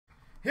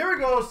Here we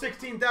go,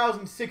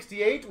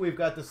 16,068. We've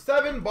got the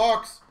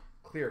 7-box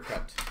clear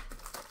cut.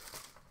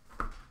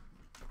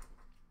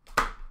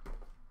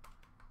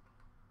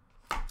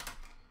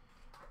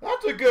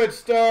 That's a good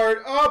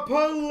start. A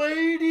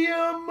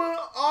Palladium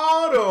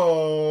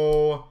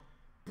Auto.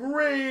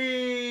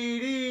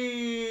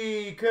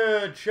 Brady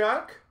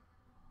Tkachuk.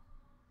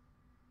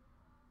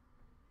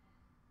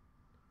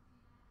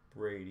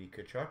 Brady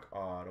Tkachuk,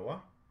 Ottawa.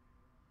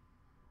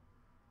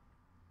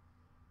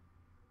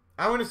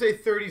 I'm going to say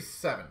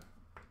 37.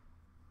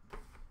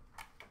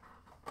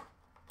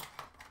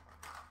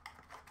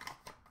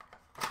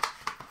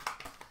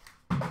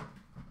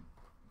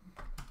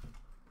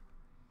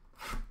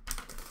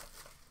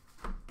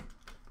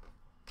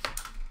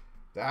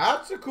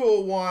 That's a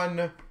cool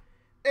one.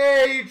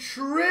 A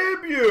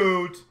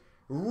tribute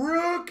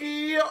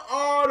rookie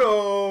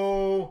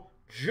auto,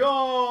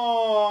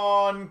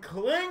 John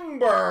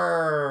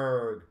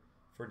Klingberg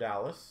for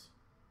Dallas.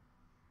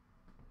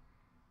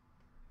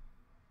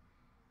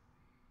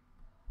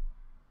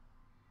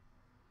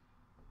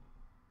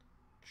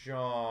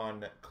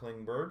 John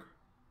Klingberg.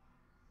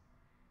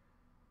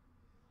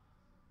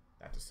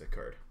 That's a sick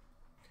card.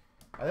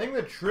 I think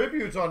the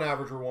tributes on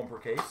average were 1 per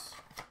case.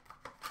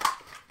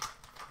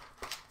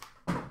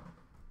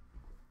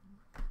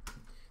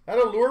 That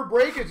allure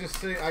break is just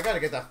sitting. I gotta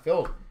get that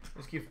filled.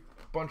 Just keep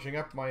bunching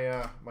up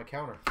my my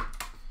counter.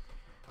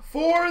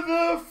 For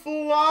the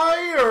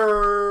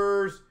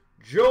Flyers,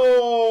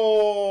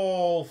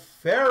 Joel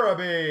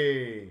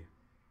Farabee.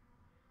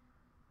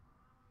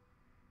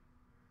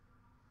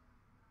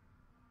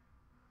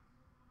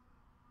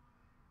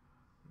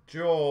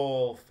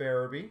 Joel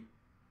Farabee,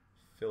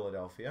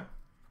 Philadelphia.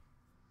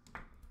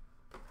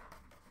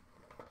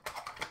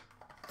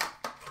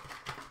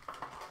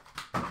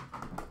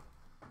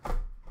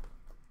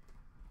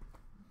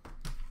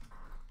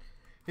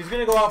 He's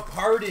going to go out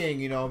partying,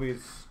 you know,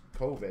 because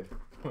COVID.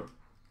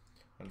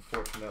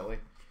 Unfortunately.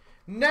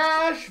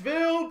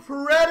 Nashville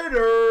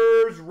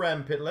Predators,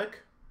 Rem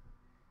Pitlick.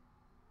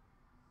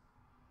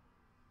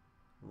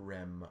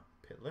 Rem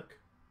Pitlick.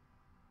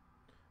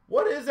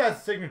 What is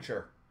that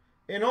signature?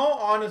 In all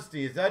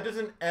honesty, is that just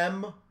an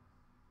M16,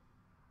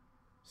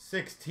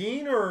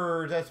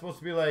 or is that supposed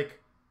to be like...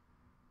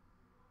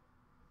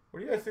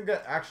 What do you guys think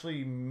that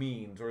actually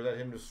means? Or is that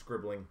him just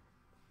scribbling?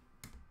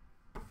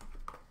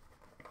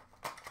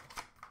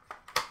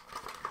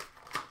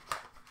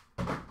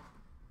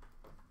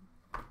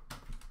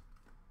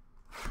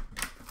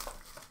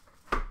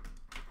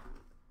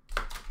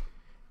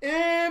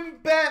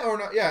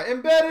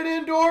 Embedded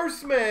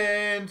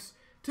endorsements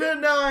to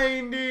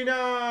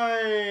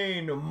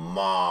 99,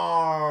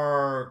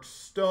 Mark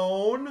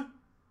Stone.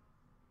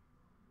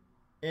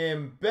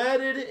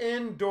 Embedded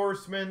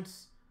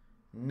endorsements,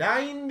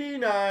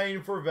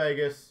 99 for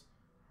Vegas,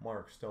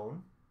 Mark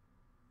Stone.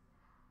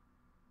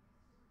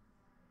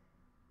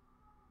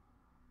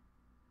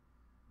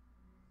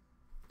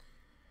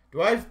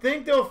 Do I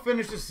think they'll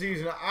finish the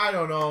season? I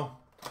don't know.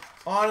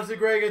 Honestly,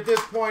 Greg, at this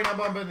point, I'm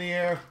up in the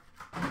air.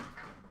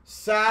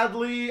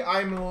 Sadly,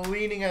 I'm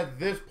leaning at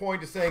this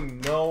point to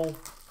saying no.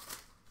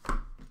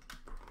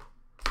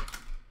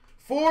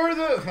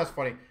 That's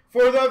funny.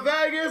 For the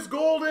Vegas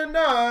Golden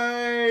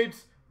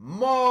Knights,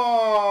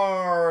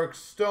 Mark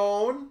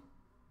Stone.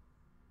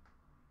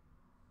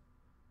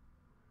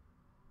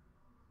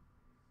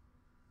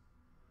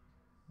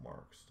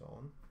 Mark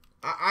Stone.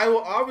 I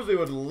will obviously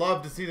would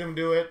love to see them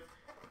do it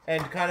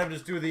and kind of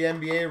just do the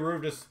NBA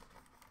route, just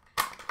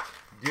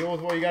deal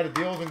with what you got to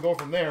deal with and go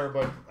from there.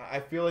 But I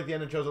feel like the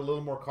NHL's a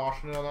little more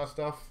cautioned on that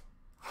stuff.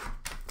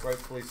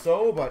 Rightfully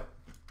so, but...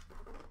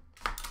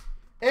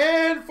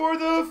 And for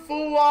the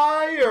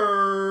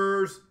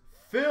Flyers,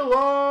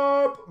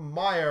 Philip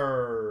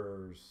Myers.